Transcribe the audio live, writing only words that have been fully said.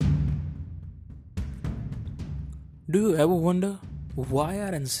Do you ever wonder why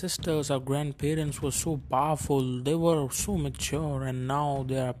our ancestors, our grandparents were so powerful, they were so mature, and now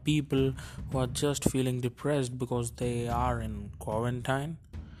there are people who are just feeling depressed because they are in quarantine?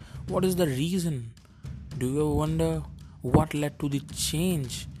 What is the reason? Do you ever wonder what led to the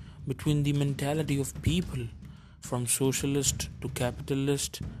change between the mentality of people from socialist to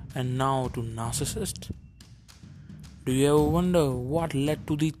capitalist and now to narcissist? Do you ever wonder what led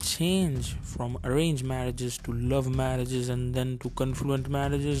to the change from arranged marriages to love marriages and then to confluent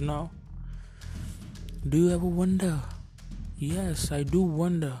marriages now? Do you ever wonder? Yes, I do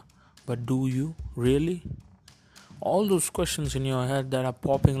wonder. But do you really? All those questions in your head that are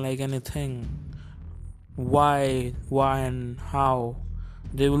popping like anything, why, and how,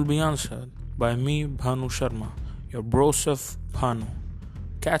 they will be answered by me, Bhanu Sharma, your broseph Bhanu.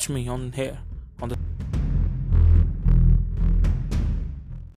 Catch me on here on the